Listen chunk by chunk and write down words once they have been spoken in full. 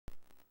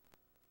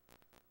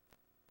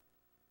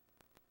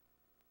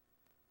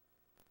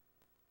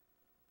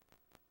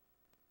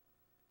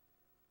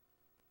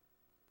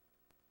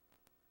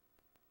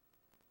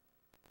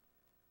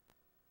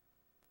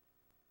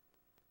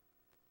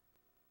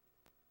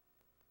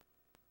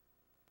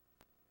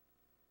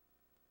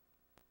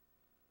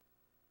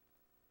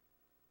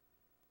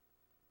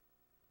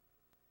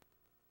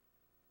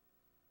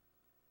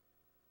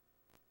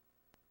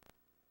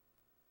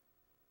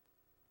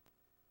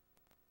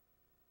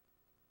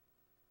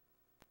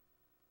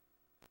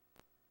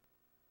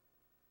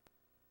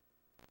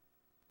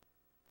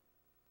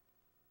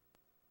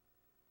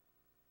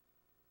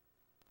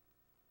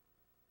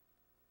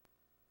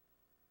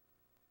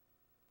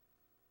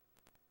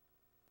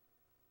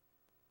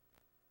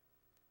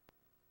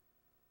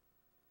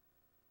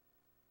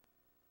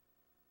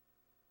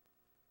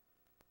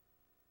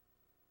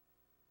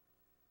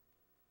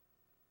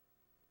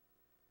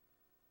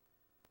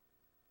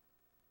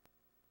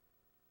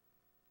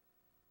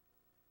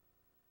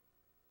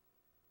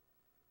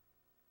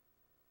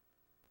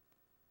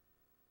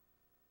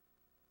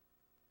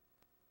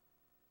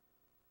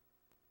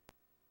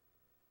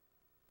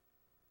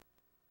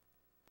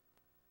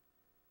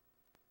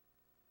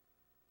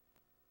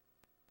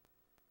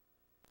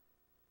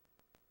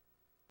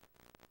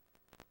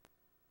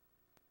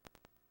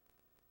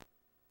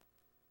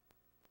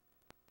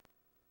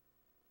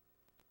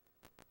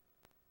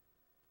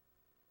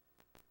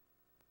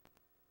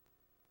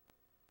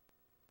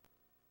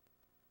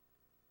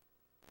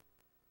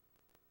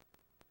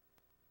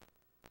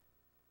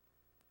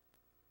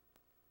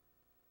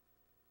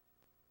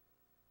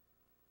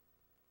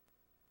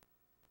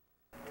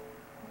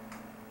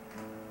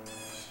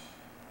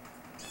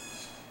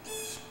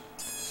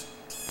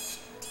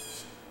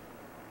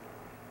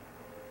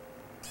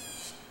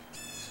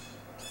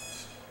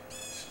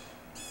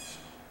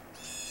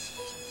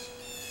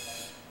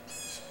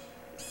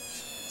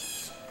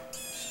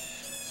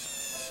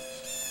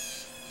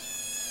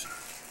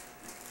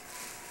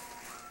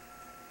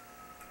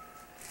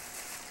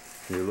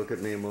Can you look at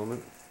me a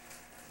moment?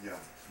 Yeah.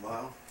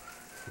 Smile.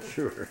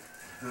 Sure.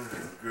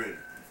 Grin.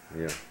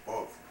 Yeah.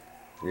 Both.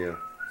 Yeah.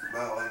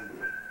 Smile and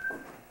grin.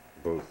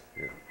 Both.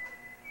 Yeah.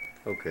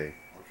 Okay.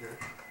 Okay.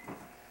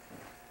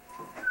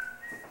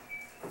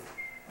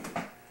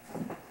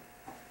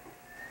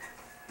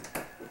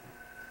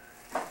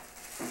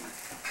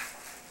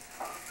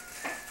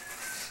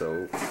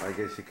 So I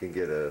guess you can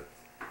get a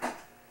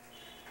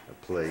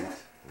plate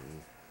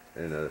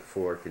and a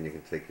fork, and you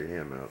can take your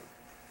ham out.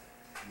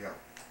 Yeah.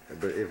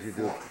 But if you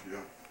do, Yeah.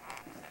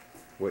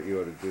 what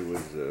you ought to do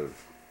is,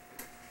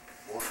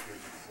 Fork is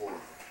a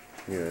fork.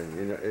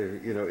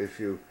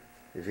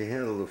 if you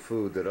handle the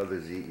food that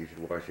others eat, you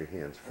should wash your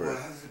hands Well,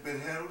 first. has it been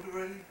handled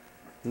already?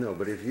 No,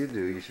 but if you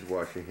do, you should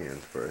wash your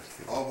hands first.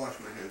 I'll wash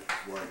my hands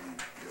before I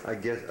eat. Yeah. I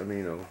guess,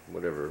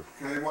 whatever.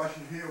 Can I wash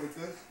it here with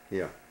this?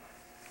 Yeah,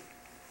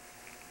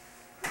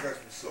 I got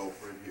some soap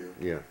right here.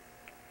 yeah.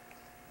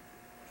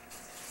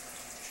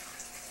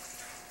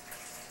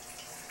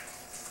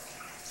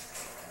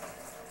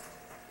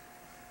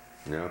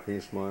 Now can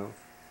you smile?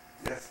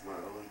 Yes,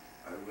 Marlon.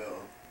 I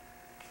will.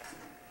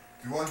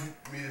 Do you want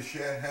me to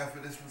share half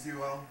of this with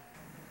you, Al?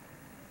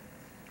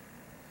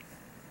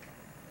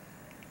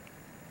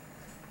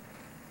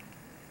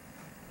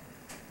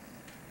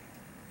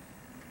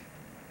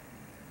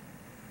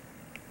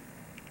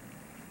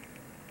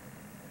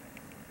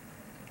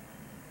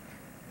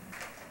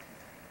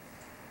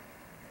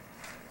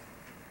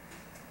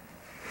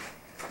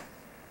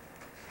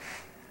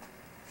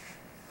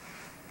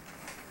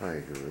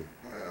 Hi, Julie.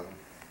 Well,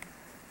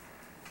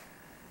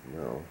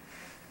 No.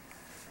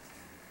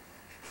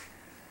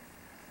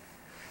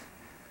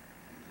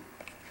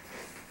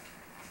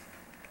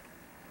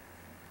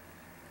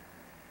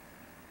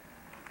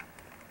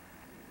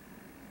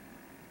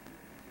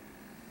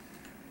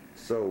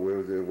 So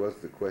where there was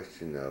the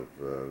question of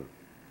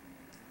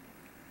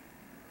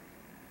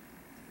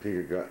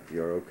Peter got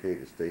you're okay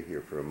to stay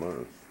here for a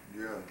month,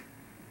 yeah.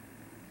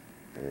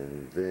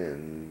 and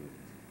then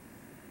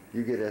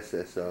you get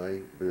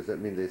SSI. But does that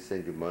mean they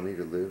send you money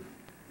to live?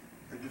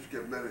 I just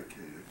get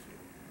medicated,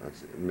 so.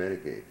 That's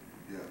Medicaid.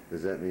 Yeah.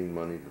 Does that mean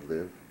money to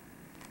live?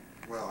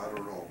 Well, I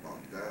don't know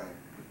about that,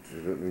 but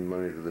Does it mean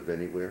money to live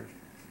anywhere?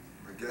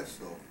 I guess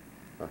so.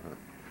 Uh-huh.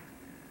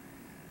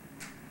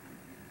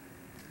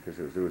 Because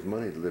if there was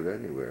money to live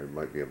anywhere, you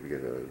might be able to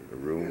get a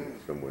room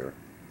Yeah. somewhere.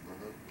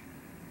 Uh-huh.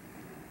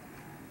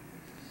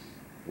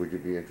 Would you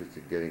be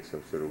interested in getting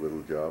some sort of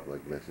little job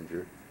like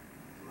messenger?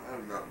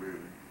 I'm not really.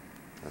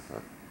 Uh-huh.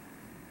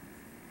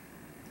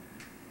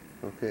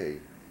 Okay.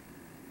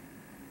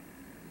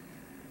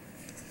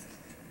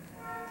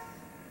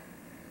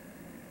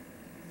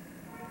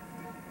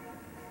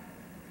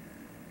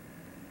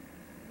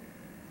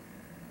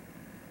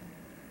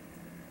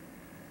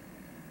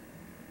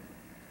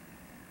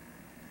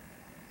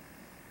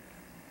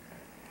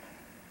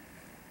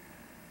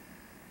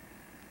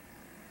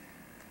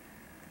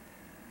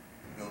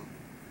 No.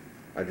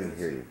 I didn't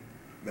hear you.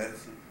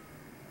 Medicine?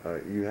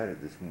 You had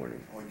it this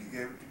morning. Oh, you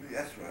gave it to me?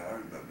 That's right, I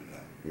remember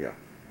that. Yeah,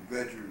 I'm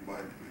glad you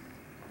reminded me.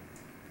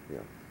 yeah.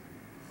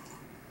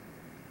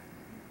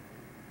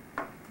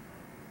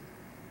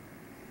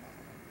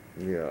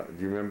 Yeah,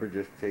 do you remember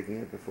just taking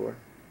it before?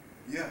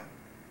 Yeah,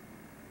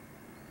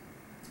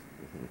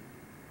 Hmm.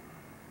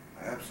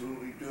 I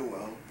absolutely do,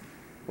 Al.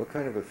 What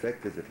kind of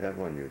effect does it have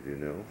on you, do you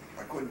know?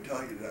 I couldn't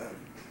tell you that.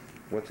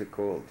 What's it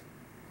called?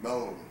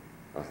 Mellow,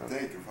 I Uh-huh.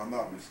 think, if I'm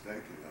not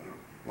mistaken. I don't.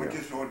 Or Yeah.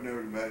 just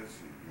ordinary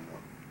medicine,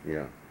 you know.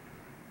 Yeah.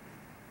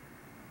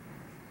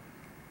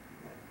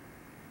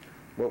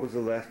 What was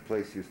the last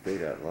place you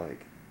stayed at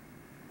like?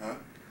 Huh?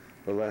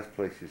 The last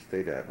place you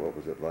stayed at, what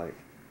was it like?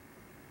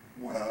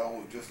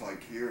 Well, just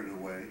like here in a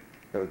way.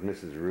 That was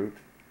Mrs. Root?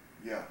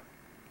 Yeah.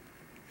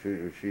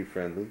 Was she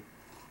friendly?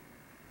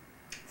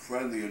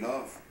 Friendly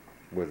enough.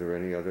 Were there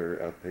any other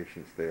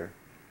outpatients there?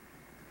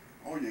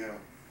 Oh, yeah.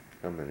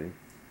 How many?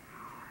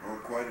 Oh,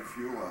 quite a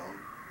few, Al.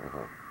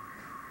 Uh-huh.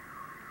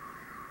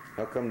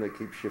 How come they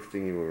keep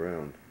shifting you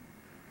around?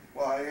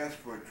 Well, I asked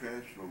for a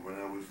transfer when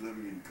I was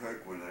living in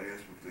Kirkwood. I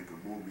asked if they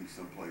could move me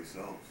someplace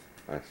else.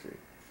 I see.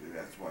 See,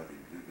 that's why they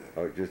did that.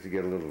 Oh, just to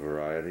get a little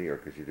variety, or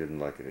because you didn't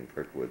like it in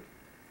Kirkwood?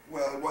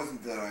 Well, it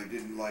wasn't that I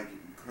didn't like it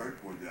in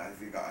Kirkwood. I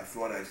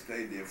thought I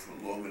stayed there for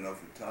long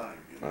enough a time,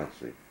 you know. I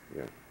see,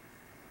 yeah.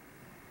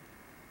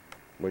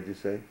 What'd you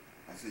say?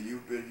 I said,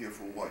 you've been here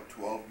for what,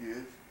 12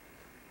 years?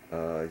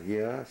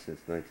 Yeah,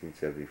 since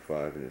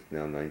 1975, and it's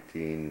now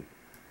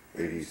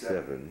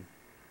 1987.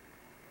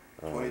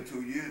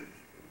 22 years.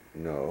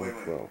 No, Wait a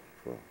minute. 12.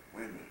 Wait a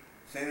minute.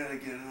 Say that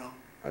again, Al.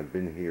 I've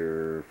been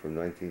here from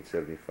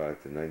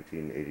 1975 to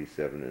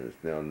 1987, and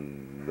it's now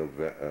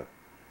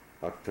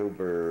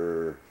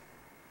October,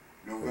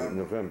 November.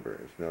 November.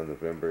 It's now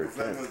November 10th.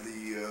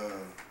 November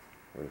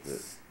What is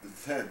it? the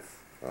 10th.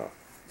 Oh,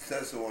 It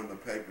says so on the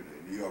paper,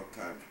 the New York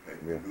Times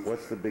paper. yeah.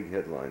 What's the big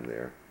headline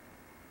there?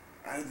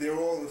 They're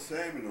all the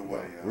same in a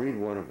way. Al. Read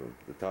one of them,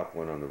 the top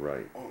one on the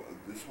right. Oh,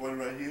 this one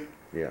right here?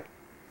 Yeah, It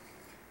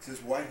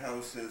says White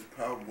House says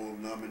probable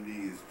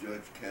nominee is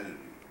Judge Kennedy.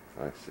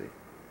 I see.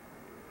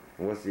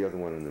 And what's the other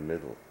one in the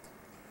middle?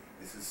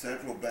 It's a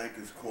central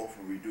banker's call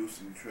for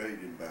reducing trade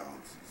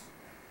imbalances.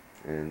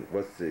 And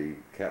what's the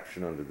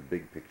caption under the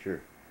big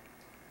picture?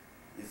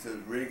 It says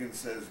Reagan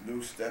says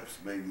new steps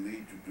may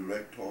lead to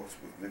direct talks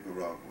with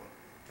Nicaragua.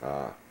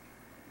 Ah.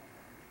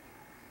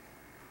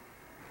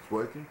 It's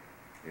working?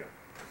 Yeah.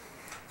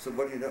 So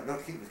what do you know? No,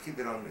 keep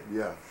it on me.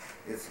 Yeah.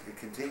 It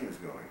continues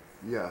going.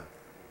 Yeah.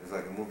 It's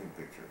like a moving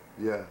picture.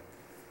 Yeah.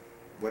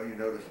 What do you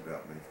notice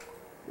about me?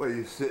 Well,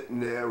 you're sitting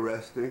there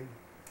resting,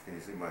 Can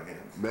you see my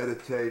hands?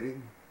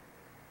 meditating,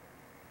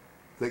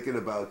 thinking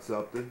about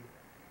something,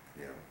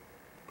 Yeah.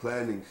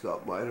 planning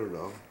something, I don't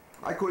know.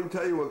 I couldn't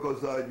tell you what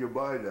goes on in your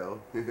mind now.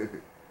 Is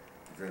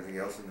there anything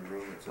else in the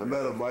room that's of I'm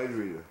not a interest? mind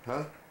reader,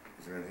 huh?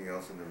 Is there anything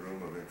else in the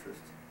room of interest?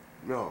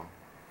 No.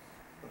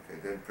 Okay,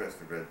 then press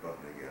the red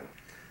button again.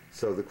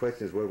 So the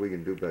question is, what are we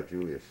going to do about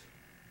Julius?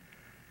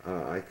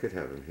 I could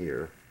have him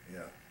here. Yeah.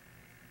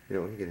 You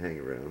know, he can hang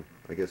around.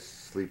 I guess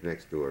sleep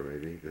next door,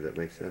 maybe. Does that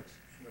make sense?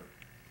 Sure.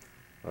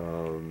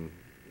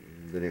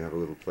 Then he'll have a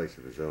little place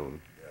of his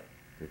own. Yeah.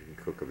 He can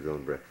cook up his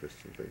own breakfast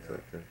and things Yeah.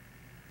 like that.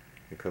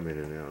 And come in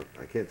and out.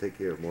 I can't take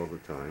care of him all the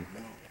time.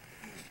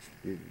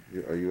 No.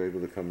 Are you able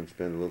to come and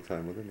spend a little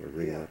time with him, or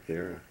ring Yeah. out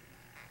there?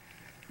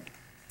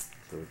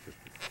 So it's just,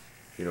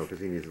 you know, because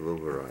he needs a little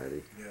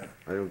variety. Yeah.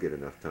 I don't get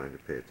enough time to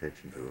pay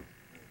attention to him.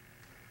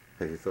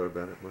 Have you thought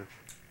about it much?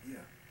 Yeah.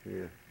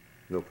 Yeah.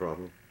 No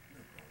problem?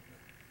 No problem.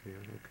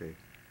 Yeah, okay.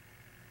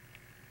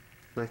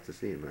 Nice to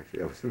see him,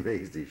 actually. I was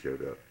amazed he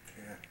showed up.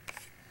 Yeah.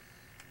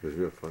 It was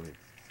real funny.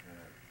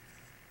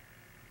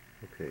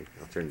 Okay,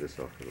 I'll turn this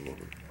off for the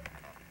moment.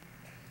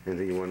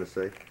 Anything you want to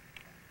say?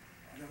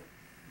 No.